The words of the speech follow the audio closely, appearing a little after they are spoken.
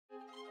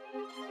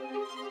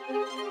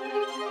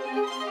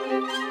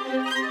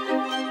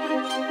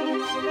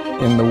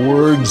In the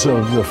words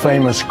of the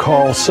famous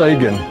Carl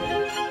Sagan,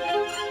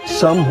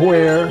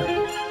 somewhere,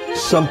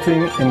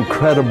 something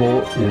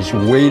incredible is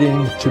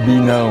waiting to be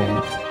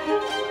known.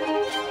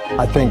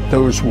 I think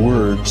those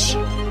words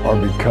are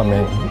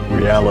becoming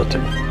reality.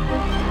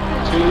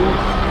 2,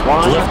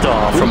 1.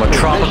 Liftoff from a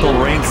tropical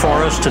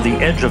rainforest to the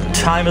edge of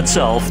time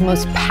itself. The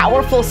most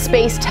powerful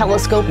space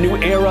telescope. New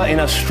era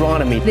in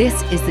astronomy.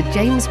 This is the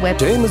James Webb.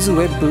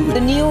 The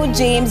new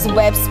James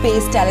Webb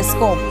Space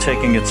Telescope.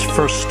 Taking its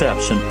first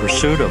steps in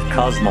pursuit of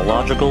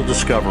cosmological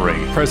discovery.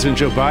 President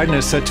Joe Biden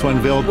is set to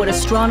unveil what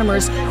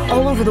astronomers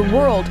all over the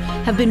world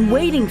have been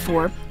waiting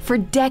for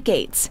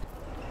decades.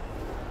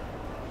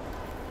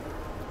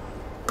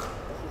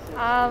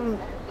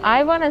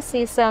 I want to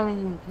see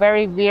some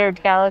very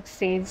weird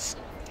galaxies.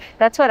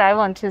 That's what I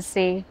want to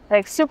see.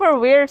 Like super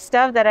weird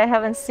stuff that I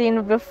haven't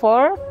seen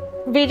before.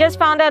 We just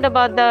found out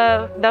about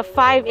the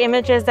 5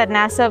 images that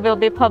NASA will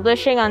be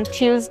publishing on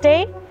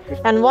Tuesday.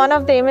 And one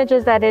of the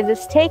images that it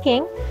is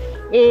taking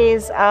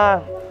is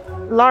a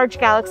large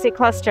galaxy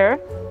cluster,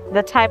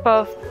 the type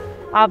of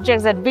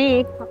objects that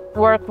we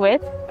work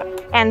with.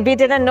 And we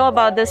didn't know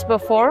about this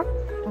before.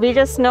 We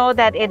just know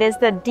that it is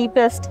the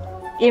deepest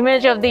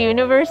image of the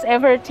universe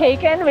ever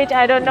taken, which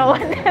I don't know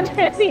what that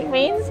really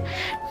means.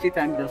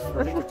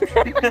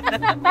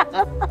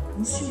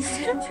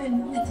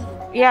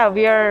 Yeah,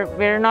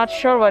 we're not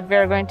sure what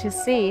we're going to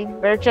see.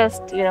 We're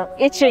just,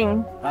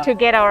 itching to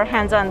get our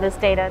hands on this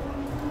data.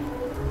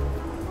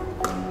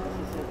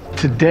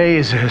 Today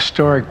is a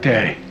historic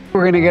day.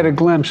 We're going to get a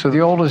glimpse of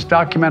the oldest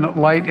documented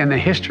light in the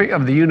history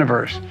of the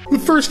universe. The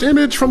first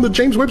image from the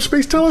James Webb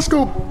Space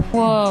Telescope.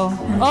 Whoa.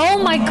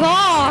 Oh my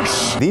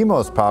gosh! The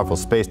most powerful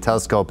space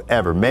telescope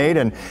ever made,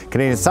 and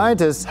Canadian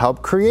scientists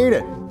helped create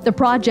it. The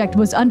project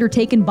was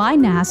undertaken by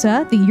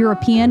NASA, the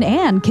European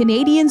and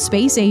Canadian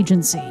Space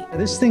Agency.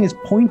 This thing is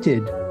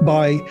pointed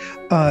by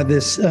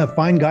this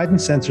fine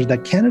guidance sensor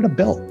that Canada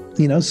built.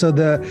 So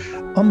the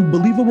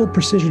unbelievable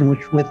precision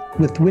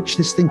with which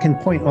this thing can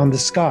point on the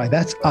sky,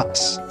 that's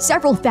us.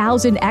 Several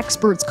thousand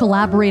experts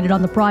collaborated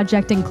on the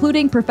project,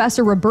 including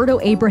Professor Roberto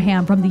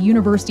Abraham from the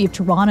University of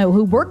Toronto,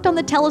 who worked on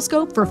the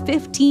telescope for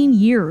 15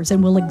 years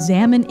and will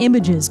examine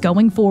images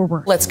going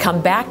forward. Let's come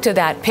back to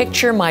that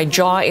picture. My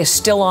jaw is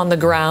still on the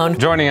ground.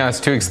 Joining us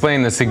to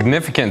explain the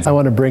significance. I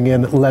want to bring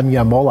in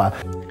Lamiya Mowla.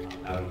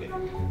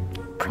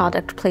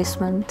 Product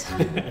placement.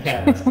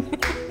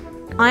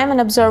 I'm an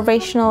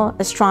observational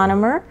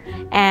astronomer,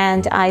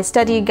 and I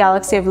study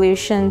galaxy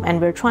evolution, and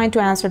we're trying to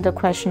answer the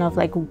question of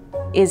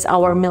is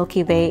our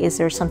Milky Way, is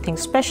there something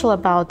special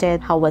about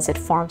it? How was it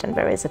formed and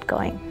where is it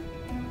going?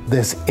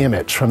 This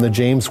image from the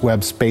James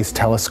Webb Space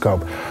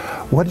Telescope,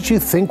 what did you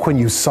think when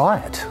you saw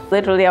it?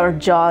 Literally our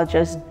jaw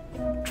just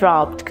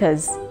dropped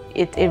because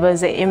it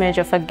was an image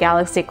of a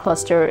galaxy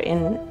cluster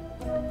in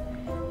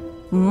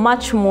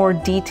much more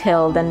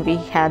detail than we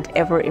had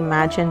ever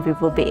imagined we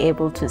will be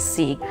able to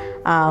see.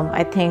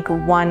 I think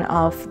one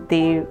of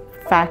the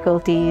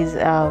faculties,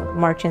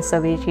 Martin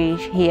Savage,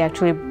 he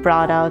actually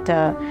brought out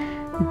a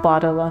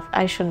bottle of,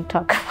 I shouldn't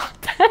talk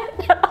about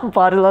that, a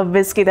bottle of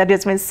whiskey that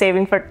he's been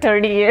saving for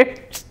 30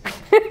 years.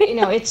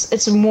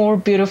 It's more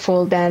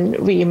beautiful than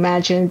we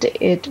imagined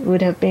it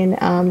would have been,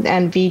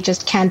 and we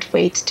just can't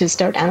wait to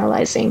start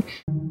analyzing.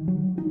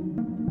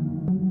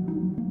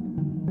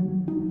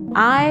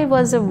 I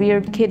was a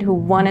weird kid who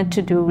wanted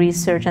to do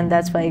research, and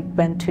that's why I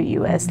went to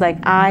US.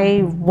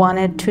 I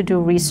wanted to do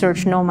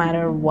research no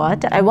matter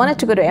what. I wanted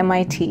to go to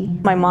MIT.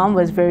 My mom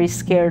was very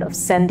scared of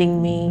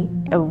sending me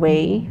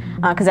away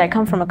because I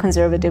come from a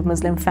conservative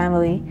Muslim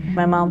family.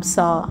 My mom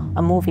saw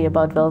a movie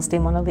about Wellesley,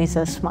 Mona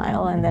Lisa's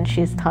Smile, and then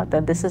she thought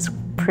that this is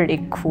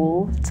pretty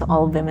cool. It's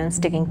all women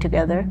sticking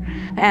together.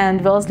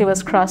 And Wellesley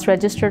was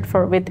cross-registered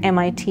with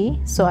MIT,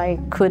 so I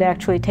could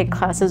actually take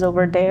classes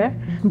over there.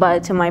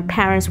 But my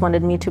parents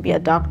wanted me to be a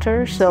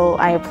doctor, so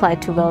I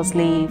applied to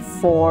Wellesley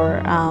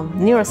for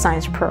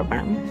neuroscience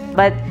program.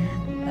 But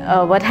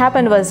what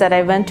happened was that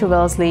I went to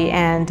Wellesley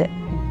and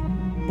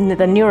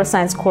the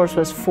neuroscience course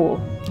was full,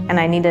 and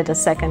I needed a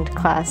second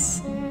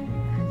class.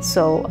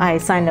 So I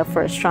signed up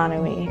for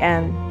astronomy.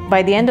 And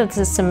by the end of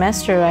the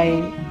semester,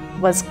 I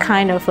was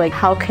kind of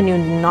how can you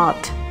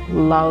not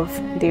love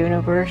the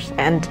universe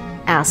and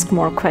ask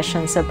more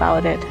questions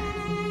about it?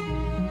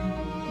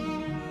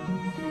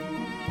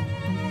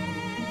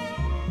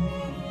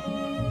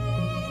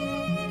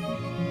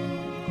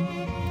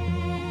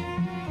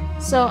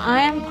 So I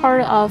am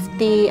part of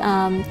the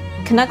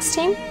CANUCS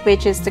team,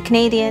 which is the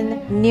Canadian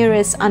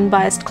NIRISS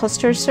Unbiased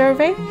Cluster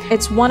Survey.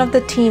 It's one of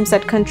the teams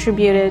that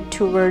contributed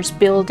towards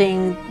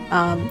building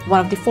one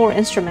of the 4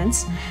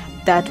 instruments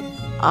that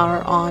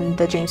are on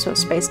the James Webb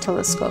Space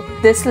Telescope.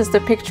 This is the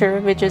picture,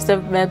 which is the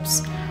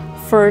Webb's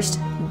first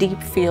deep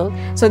field.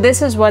 So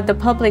this is what the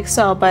public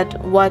saw, but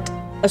what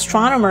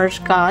astronomers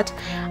got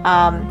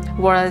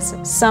was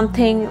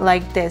something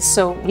like this.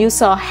 So you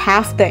saw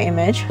half the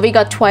image. We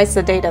got twice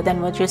the data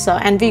than what you saw,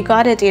 and we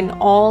got it in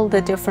all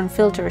the different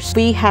filters.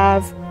 We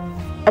have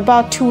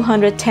about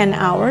 210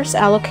 hours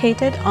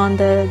allocated on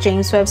the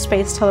James Webb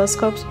Space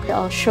Telescopes.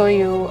 I'll show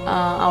you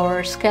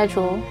our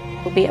schedule.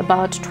 It will be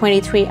about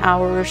 23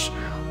 hours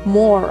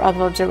more of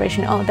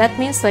observation. Oh, that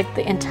means like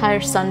the entire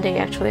Sunday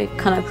actually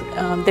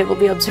they will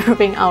be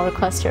observing our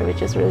cluster,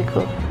 which is really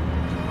cool.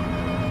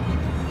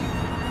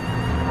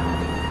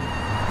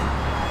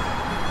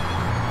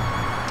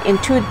 In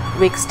 2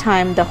 weeks'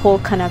 time, the whole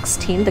CANUCS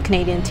team, the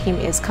Canadian team,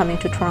 is coming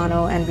to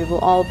Toronto, and we will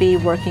all be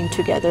working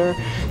together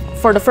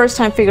for the first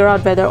time figure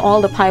out whether all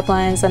the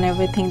pipelines and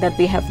everything that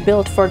we have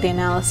built for the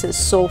analysis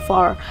so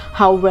far,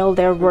 how well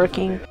they're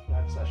working.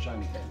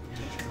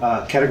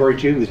 Category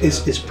 2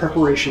 is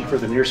preparation for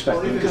the near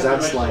spectrum, because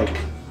that's like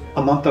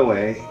a month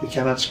away. We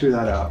cannot screw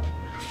that up.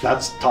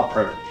 That's top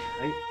priority.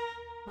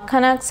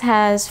 CANUCS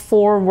has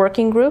 4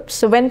 working groups.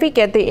 So when we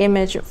get the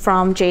image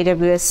from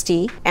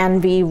JWST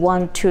and we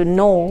want to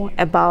know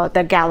about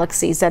the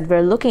galaxies that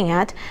we're looking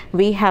at,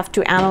 we have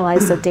to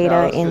analyze the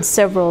data in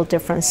several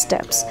different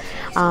steps.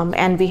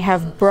 And we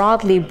have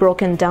broadly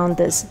broken down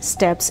these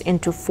steps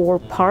into 4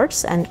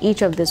 parts, and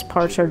each of these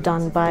parts are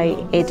done by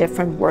a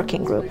different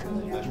working group.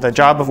 The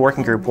job of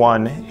Working Group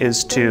 1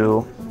 is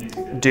to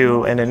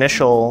do an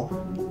initial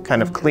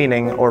kind of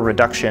cleaning or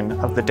reduction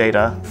of the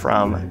data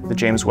from the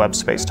James Webb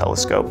Space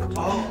Telescope.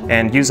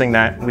 And using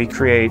that, we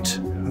create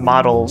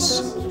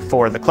models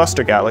for the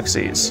cluster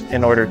galaxies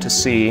in order to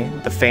see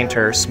the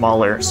fainter,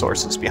 smaller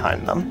sources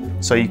behind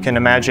them. So you can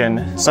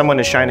imagine someone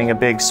is shining a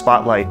big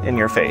spotlight in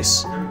your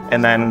face,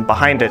 and then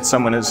behind it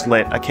someone has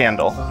lit a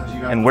candle,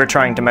 and we're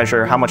trying to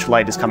measure how much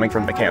light is coming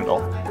from the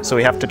candle. So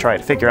we have to try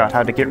to figure out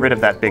how to get rid of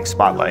that big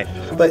spotlight.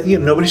 But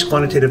nobody's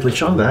quantitatively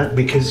shown that,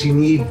 because you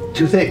need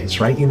 2 things,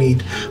 right? You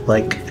need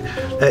like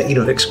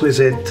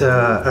exquisite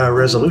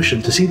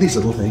resolution to see these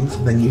little things,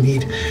 and then you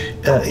need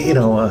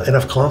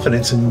enough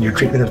confidence in your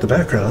treatment of the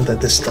background that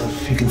this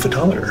stuff you can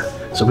photometer.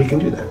 So we can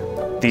do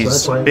that.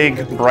 These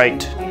big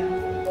bright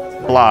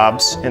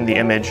blobs in the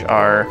image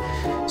are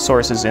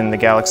sources in the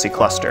galaxy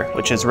cluster,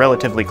 which is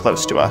relatively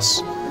close to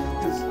us.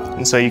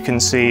 And so you can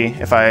see,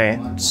 if I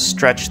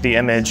stretch the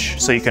image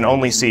so you can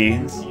only see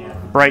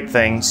bright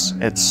things,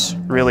 it's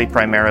really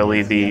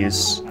primarily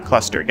these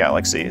cluster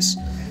galaxies.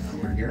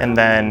 And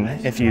then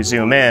if you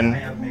zoom in,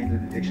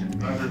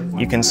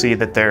 you can see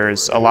that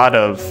there's a lot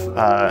of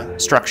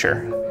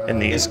structure in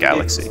these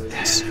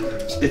galaxies.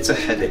 It's a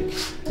headache.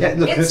 Yeah,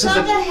 look, it's not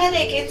a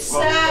headache, it's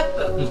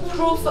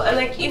proof,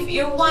 like if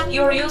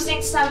you're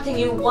using something,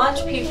 you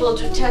want people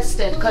to test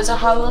it, because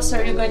how else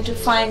are you going to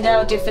find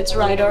out if it's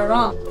right or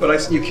wrong?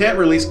 But you can't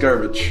release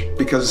garbage,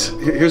 because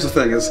here's the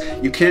thing, is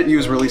you can't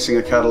use releasing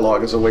a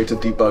catalog as a way to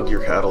debug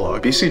your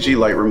catalog. BCG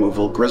light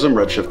removal, GRISM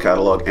redshift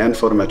catalog, and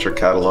photometric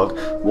catalog,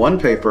 1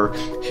 paper,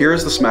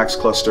 here's the SMACS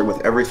cluster with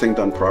everything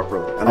done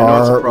properly. And I know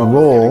it's a problem.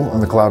 Our role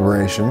in the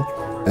collaboration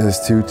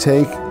is to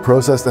take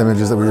processed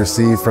images that we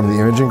receive from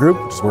the imaging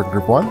group, which is Working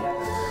Group 1,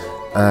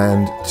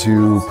 and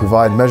to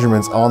provide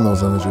measurements on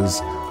those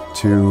images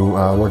to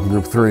Working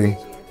Group 3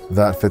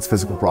 that fits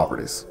physical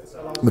properties.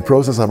 The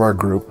process of our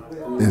group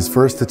is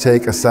first to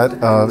take a set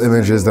of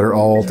images that are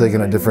all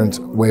taken at different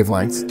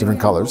wavelengths, different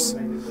colors,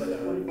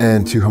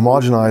 and to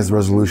homogenize the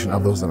resolution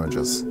of those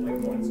images.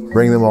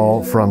 Bring them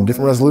all from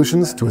different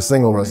resolutions to a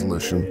single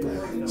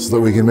resolution so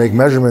that we can make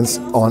measurements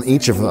on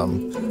each of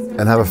them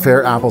and have a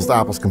fair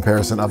apples-to-apples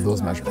comparison of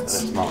those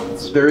measurements.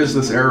 There is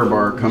this error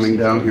bar coming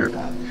down here.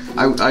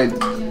 I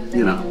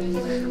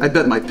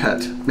bet my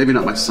pet, maybe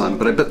not my son,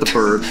 but I bet the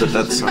bird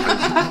that's... Is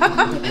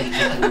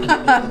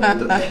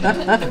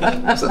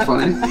that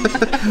funny?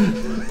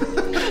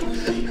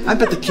 I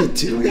bet the kid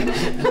too.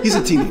 He's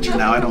a teenager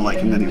now. I don't like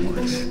him anymore.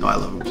 No, I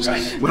love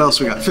him. What else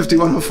we got?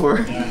 5104.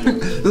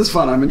 This is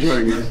fun. I'm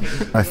enjoying it.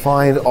 I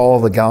find all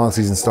the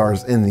galaxies and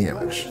stars in the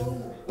image.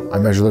 I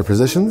measure their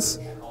positions,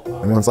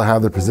 and once I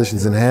have their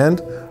positions in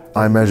hand,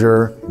 I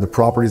measure the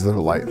properties of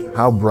the light.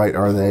 How bright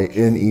are they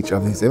in each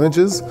of these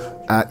images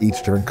at each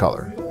different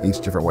color, each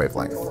different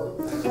wavelength.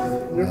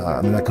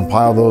 And then I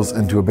compile those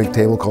into a big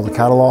table called a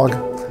catalog,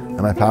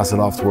 and I pass it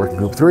off to Working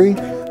Group 3.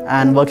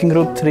 And Working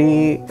Group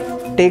 3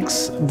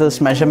 takes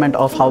this measurement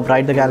of how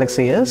bright the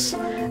galaxy is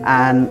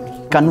and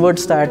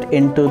converts that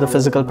into the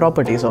physical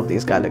properties of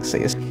these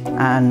galaxies.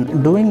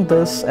 And doing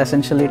this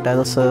essentially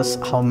tells us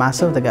how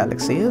massive the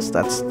galaxy is,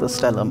 that's the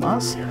stellar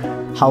mass,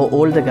 how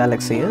old the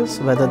galaxy is,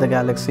 whether the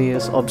galaxy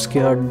is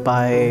obscured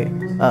by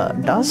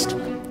dust,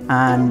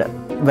 and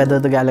whether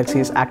the galaxy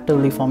is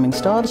actively forming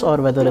stars or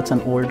whether it's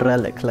an old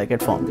relic, like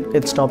it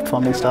stopped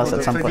forming stars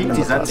at some point in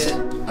the past.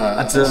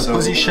 At the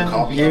position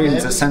here in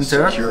the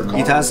center,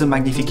 it has a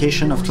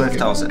magnification of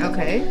 12,000.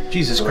 Okay.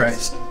 Jesus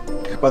Christ.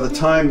 By the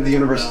time the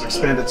universe has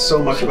expanded so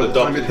much, by the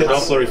time it hits...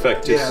 Doppler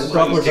effect is... Yeah, the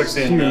Doppler effect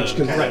is huge,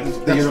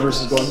 because the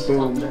universe is going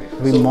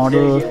boom. We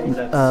model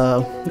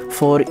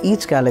for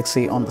each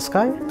galaxy on the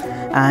sky,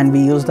 and we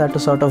use that to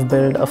sort of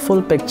build a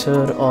full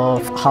picture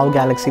of how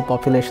galaxy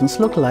populations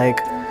look like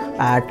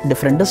at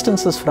different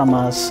distances from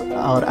us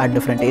or at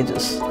different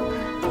ages.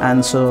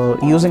 And so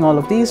using all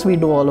of these, we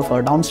do all of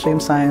our downstream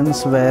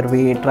science, where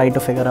we try to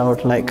figure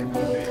out like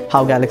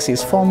how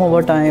galaxies form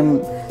over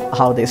time,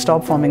 how they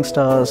stop forming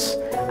stars,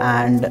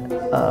 and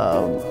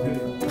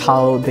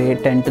how they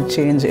tend to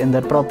change in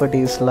their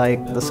properties,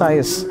 like the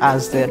size,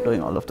 as they're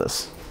doing all of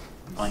this.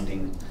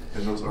 Finding.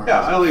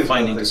 Yeah,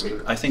 finding is,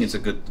 I think it's a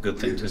good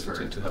thing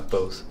to have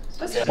both.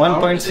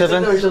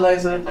 1.7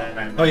 visualizer.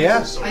 Oh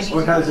yeah.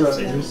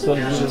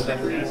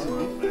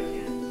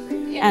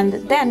 And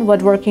then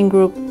what working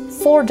group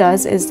 4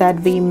 does is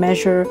that we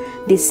measure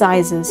the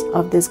sizes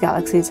of these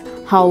galaxies,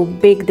 how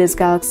big these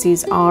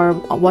galaxies are,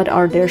 what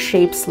are their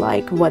shapes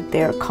like, what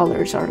their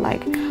colors are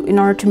like. In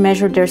order to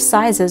measure their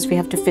sizes, we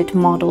have to fit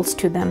models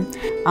to them.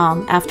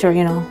 After,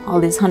 you know, all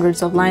these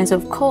hundreds of lines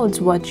of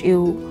codes, what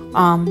you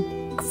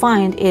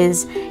find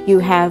is you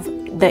have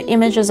the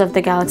images of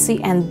the galaxy,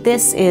 and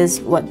this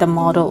is what the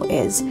model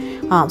is.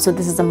 So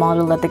this is the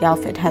model that the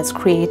GalFit has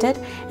created,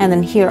 and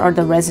then here are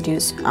the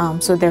residues.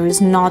 So there is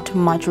not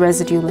much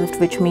residue left,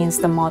 which means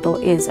the model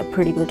is a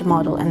pretty good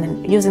model. And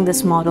then using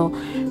this model,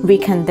 we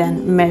can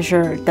then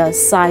measure the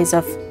size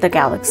of the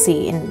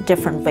galaxy in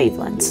different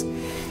wavelengths.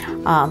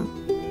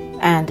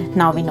 And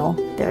now we know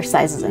their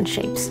sizes and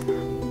shapes.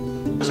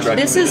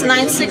 This is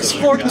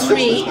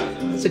 9643.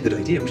 That's a good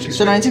idea.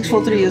 So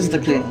 9643 is the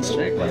cleanest,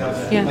 right?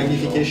 Yeah.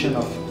 Magnification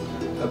of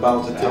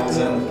about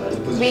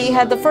 1,000. We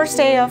had the first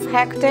day of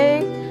Hack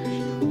Day.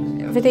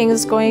 Everything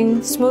is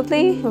going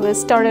smoothly. We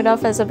started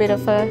off as a bit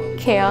of a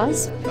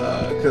chaos.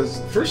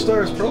 Because first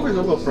star is probably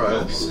Nobel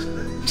Prize.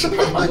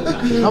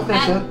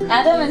 Okay,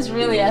 Adam is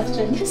really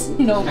after this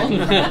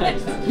Nobel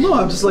Prize. No,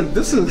 I'm just like,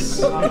 this is,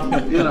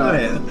 you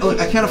know, look,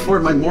 I can't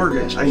afford my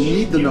mortgage. I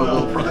need the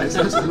Nobel Prize.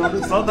 It's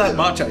not that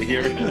much, I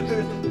hear.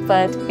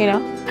 But, you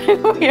know,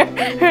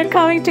 we're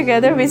coming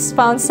together. We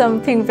found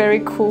something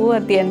very cool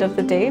at the end of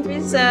the day.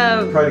 It's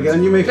a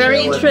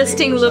very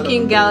interesting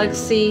looking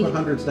galaxy,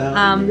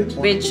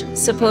 which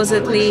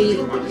supposedly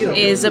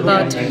is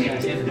about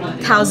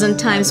 1,000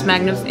 times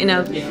in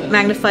a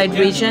magnified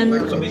region.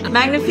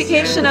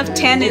 Magnification of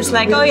 10 is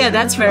like, oh yeah,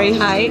 that's very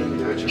high.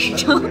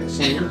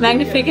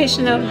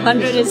 Magnification of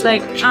 100 is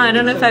like, oh, I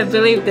don't know if I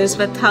believe this,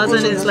 but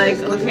 1,000 is like,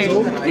 okay.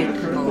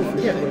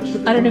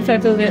 I don't know if I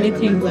believe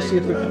anything.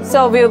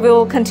 So we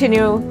will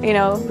continue, you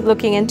know,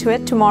 looking into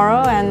it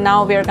tomorrow, and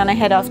now we are gonna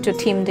head off to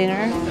team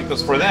dinner.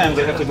 Because for them,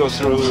 they have to go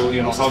through,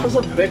 you know, how... It was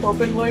a bit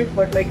open wide,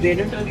 but like they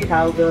didn't really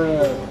have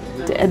the...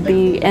 At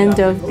the end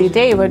of the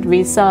day, what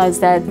we saw is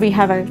that we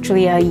have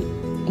actually a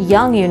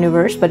young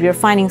universe, but we're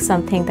finding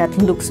something that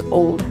looks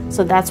old.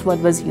 So that's what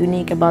was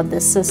unique about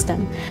this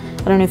system.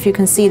 I don't know if you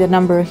can see the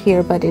number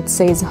here, but it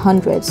says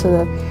 100.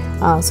 So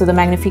the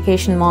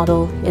magnification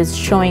model is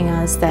showing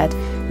us that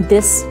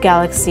this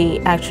galaxy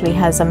actually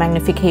has a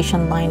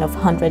magnification line of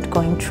 100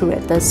 going through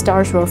it. The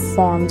stars were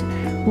formed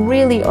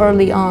really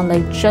early on,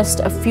 like just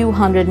a few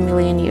 100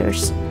 million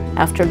years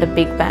after the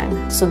Big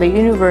Bang. So the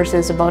universe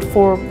is about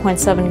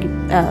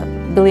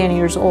 4.7 billion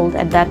years old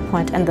at that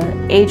point, and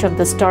the age of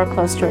the star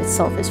cluster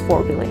itself is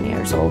 4 billion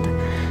years old.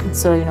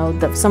 So, you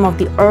know, some of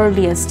the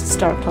earliest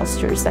star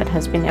clusters that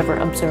has been ever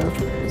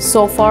observed.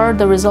 So far,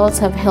 the results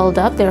have held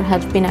up. There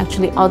have been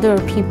actually other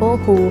people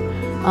who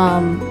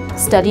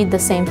studied the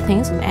same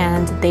things,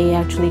 and they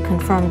actually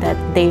confirmed that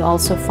they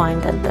also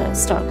find that the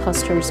star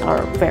clusters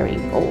are very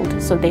old.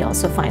 So they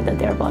also find that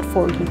they're about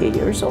 4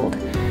 years old.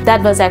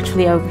 That was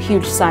actually a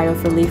huge sigh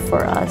of relief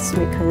for us,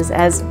 because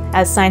as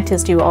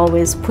scientists, you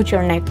always put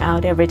your neck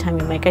out every time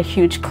you make a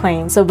huge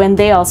claim. So when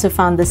they also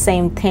found the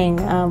same thing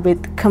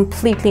with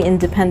completely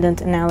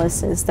independent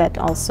analysis, that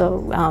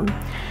also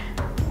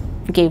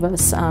gave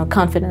us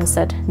confidence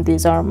that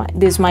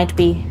these might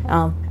be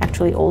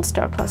actually old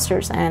star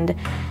clusters. And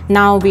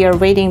now we are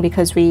waiting,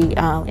 because we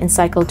in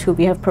cycle 2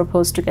 we have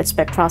proposed to get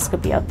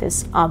spectroscopy of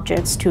these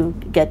objects to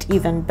get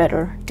even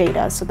better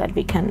data, so that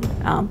we can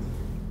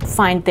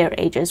find their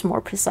ages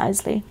more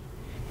precisely.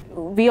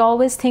 We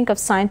always think of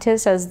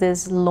scientists as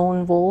these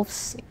lone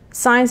wolves.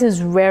 Science is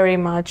very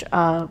much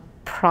a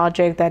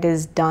project that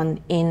is done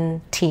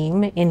in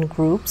team, in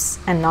groups,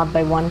 and not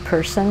by one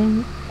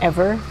person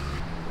ever.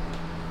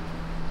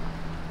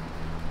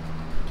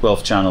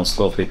 12 channels,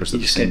 12 papers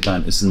at the same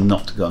time is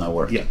not gonna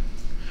work. Yeah.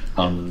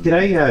 Did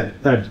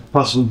I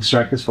possibly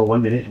distract us for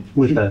 1 minute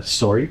with a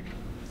story?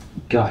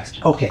 Guys.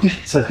 Okay,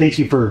 so thank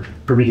you for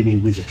permitting me to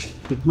do this.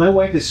 My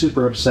wife is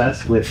super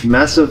obsessed with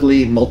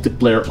massively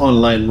multiplayer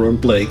online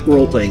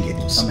role-playing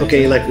games. Amazing.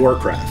 Okay, like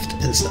Warcraft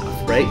and stuff,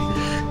 right?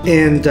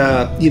 And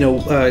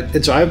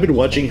and so I've been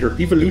watching her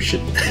evolution,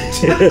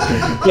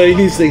 playing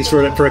these things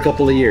for a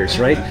couple of years,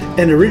 right?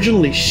 And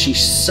originally she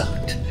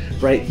sucked,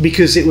 right?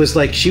 Because it was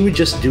like she would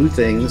just do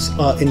things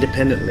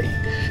independently.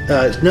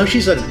 Now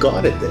she's a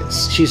god at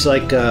this. She's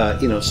like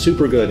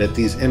super good at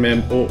these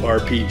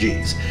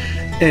MMORPGs.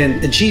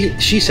 And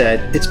she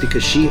said it's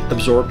because she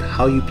absorbed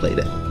how you played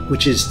it,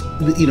 which is,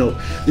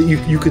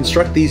 you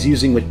construct these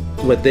using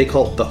what they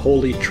call the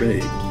Holy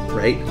Trinity,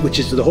 right? Which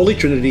is, the Holy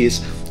Trinity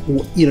is,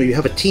 you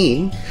have a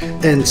team,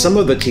 and some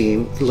of the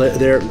team,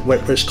 they're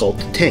what is called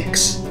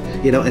tanks.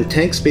 you know, and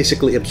tanks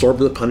basically absorb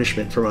the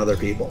punishment from other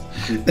people.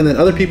 And then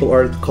other people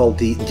are called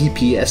the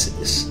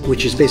DPSs,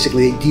 which is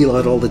basically deal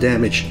out all the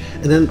damage.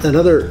 And then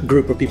another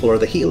group of people are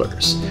the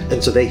healers,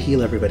 and so they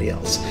heal everybody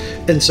else.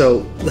 And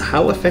so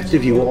how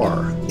effective you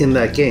are in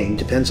that game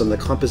depends on the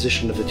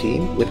composition of the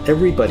team, with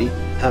everybody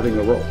having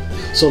a role.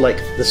 So like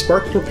the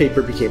sparkler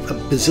paper became a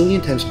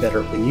bazillion times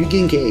better when you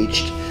get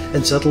engaged,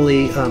 and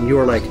suddenly you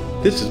are like,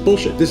 this is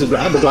bullshit, this is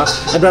blah blah blah,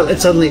 and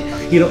suddenly,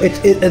 you know,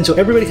 and so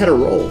everybody had a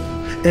role.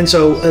 And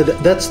so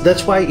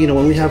that's why, you know,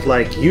 when we have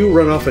like, you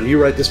run off and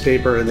you write this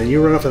paper and then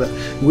you run off of that,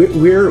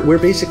 we're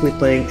basically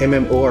playing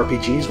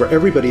MMORPGs where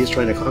everybody is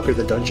trying to conquer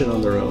the dungeon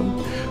on their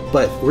own.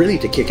 But really,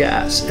 to kick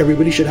ass,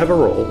 everybody should have a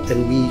role,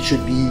 and we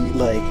should be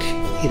like,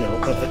 you know,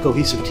 a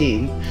cohesive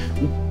team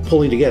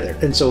pulling together.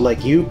 And so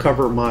like, you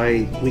cover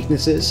my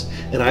weaknesses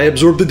and I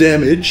absorb the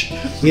damage,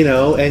 you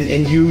know,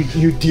 and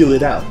you deal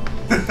it out,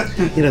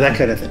 you know, that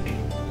kind of thing.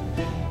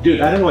 Dude,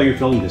 I don't know why you're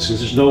filming this, because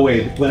there's no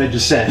way what I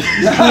just said.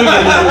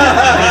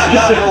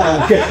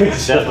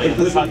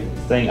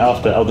 Thing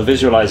after, the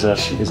visualizer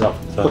is up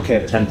for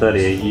 10:30.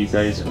 Are you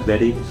guys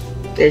ready?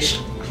 Ish.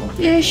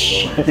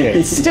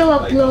 Okay. Still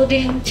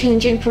uploading,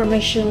 changing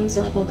permissions,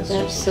 all of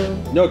that, so.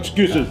 No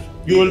excuses.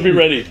 You will be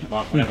ready.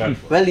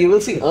 Well, you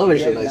will see a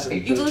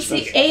visualizer. You will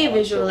see a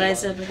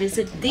visualizer, but is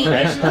it the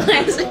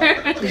visualizer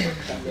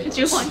that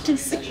you want to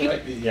see?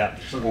 Yeah.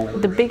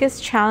 The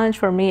biggest challenge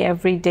for me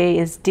every day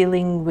is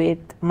dealing with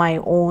my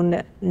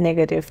own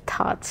negative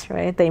thoughts,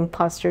 right? The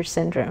imposter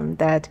syndrome,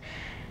 that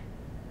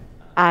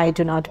I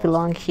do not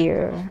belong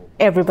here.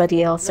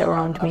 Everybody else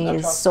around me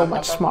is so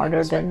much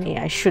smarter than me.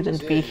 I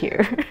shouldn't be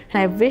here.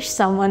 And I wish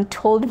someone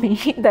told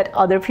me that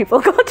other people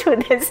go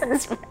through this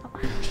as well.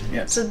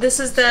 Yeah. So this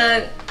is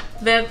the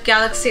Webb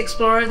Galaxy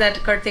Explorer that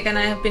Karthik and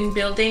I have been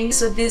building.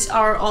 So these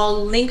are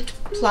all linked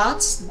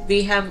plots.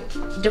 We have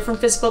different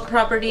physical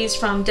properties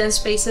from dense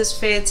spaces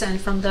fits and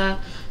from the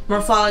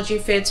morphology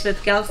fits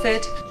with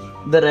GalFit.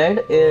 The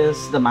red is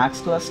the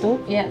max cluster.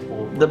 Yeah.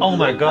 Oh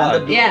my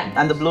god.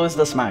 And the blue is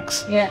the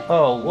SMAX. Yeah.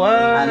 Oh, what?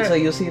 And so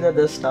you see that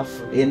there's stuff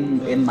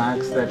in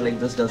max that like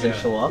this doesn't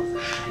show up.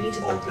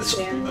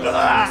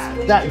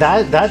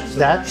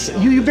 That's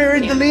you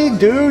buried the lead,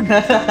 dude.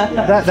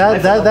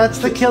 That's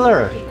the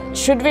killer.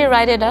 Should we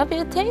write it up,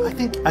 you think?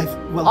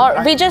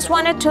 Well, we just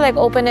wanted to like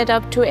open it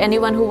up to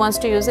anyone who wants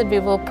to use it. We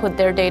will put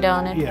their data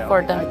on it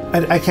for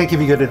them. I can't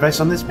give you good advice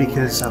on this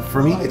because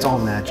for me it's all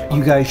magic.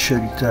 You guys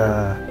should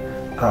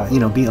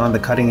you know, be on the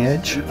cutting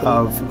edge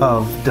of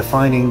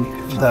defining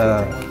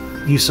the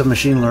use of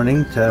machine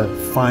learning to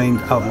find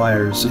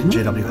outliers in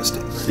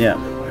JWST. Yeah.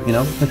 You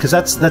know, because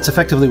that's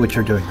effectively what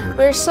you're doing here.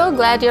 We're so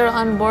glad you're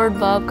on board,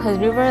 Bob, because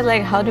we were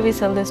like, how do we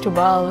sell this to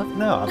Bob?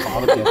 No,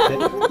 Bob gets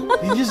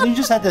it. You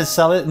just had to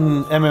sell it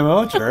in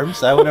MMO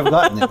terms. I would have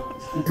gotten it.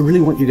 I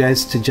really want you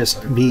guys to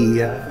just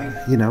be,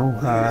 you know,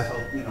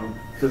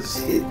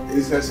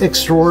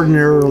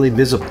 extraordinarily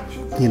visible,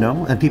 you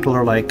know, and people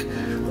are like,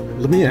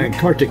 Lamiya and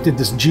Karthik did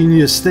this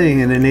genius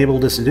thing and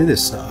enabled us to do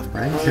this stuff,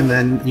 right? And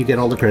then you get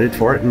all the credit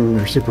for it, and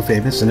they're super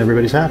famous, and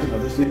everybody's happy.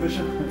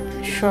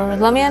 Sure.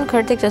 Lamiya and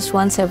Karthik just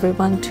wants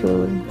everyone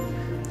to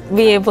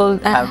be able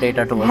to have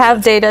data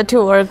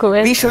to work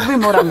with. We should be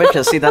more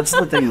ambitious. See, that's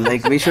the thing.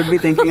 Like, we should be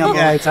thinking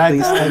about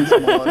these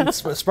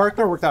things.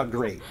 Sparkler worked out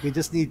great. We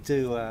just need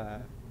to.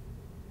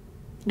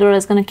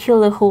 Dora's gonna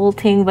kill the whole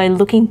thing by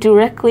looking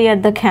directly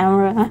at the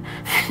camera.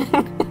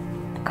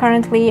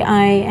 Currently,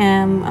 I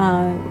am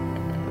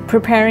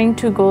preparing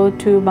to go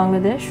to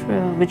Bangladesh,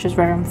 which is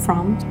where I'm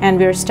from, and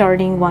we're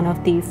starting one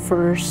of the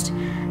first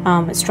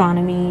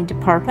astronomy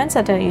departments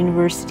at a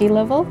university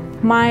level.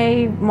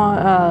 My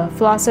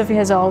philosophy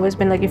has always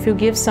been like, if you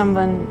give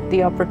someone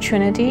the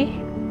opportunity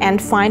and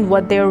find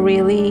what they're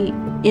really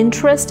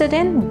interested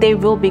in, they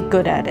will be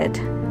good at it.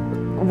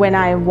 When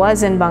I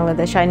was in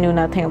Bangladesh, I knew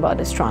nothing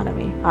about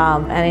astronomy,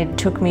 and it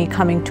took me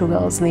coming to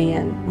Wellesley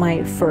and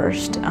my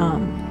first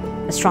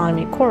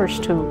astronomy course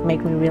to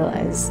make me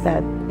realize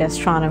that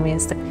astronomy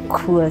is the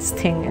coolest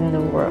thing in the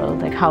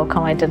world. Like, how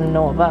come I didn't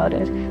know about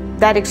it?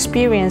 That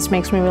experience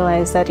makes me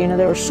realize that, you know,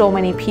 there are so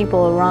many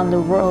people around the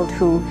world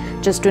who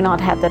just do not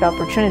have that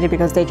opportunity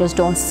because they just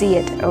don't see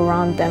it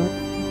around them.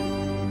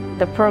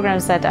 The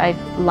programs that I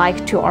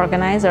like to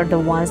organize are the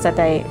ones that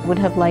I would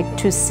have liked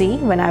to see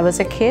when I was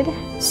a kid.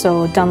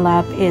 So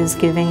Dunlap is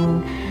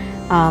giving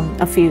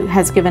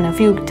has given a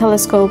few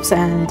telescopes,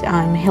 and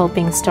I'm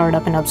helping start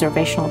up an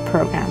observational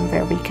program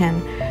where we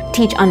can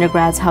teach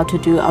undergrads how to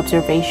do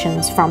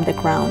observations from the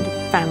ground.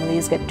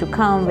 Families get to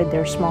come with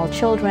their small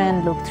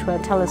children, look through a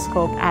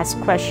telescope, ask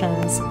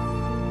questions.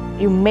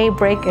 You may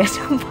break it,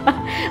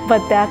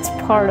 but that's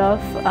part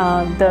of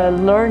the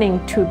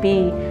learning to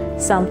be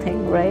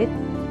something, right?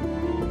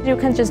 You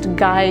can just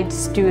guide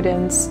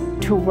students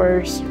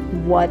towards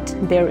what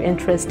their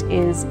interest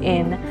is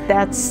in.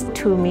 That's,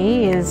 to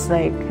me, is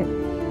like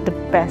the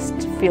best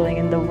feeling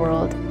in the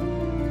world.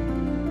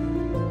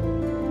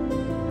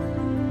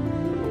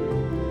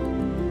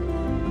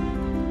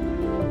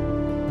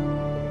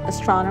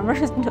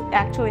 astronomers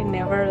actually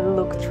never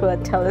look through a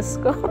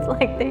telescope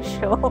like they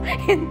show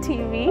in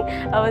TV.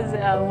 I was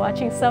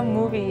watching some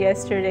movie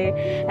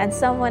yesterday, and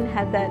someone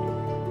had that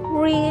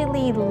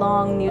really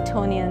long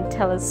Newtonian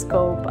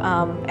telescope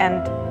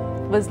and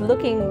was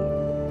looking,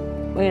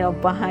 you know,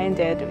 behind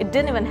it. It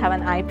didn't even have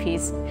an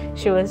eyepiece.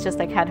 She was just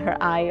like had her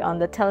eye on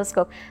the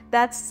telescope.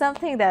 That's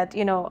something that,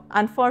 you know,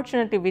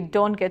 unfortunately we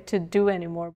don't get to do anymore.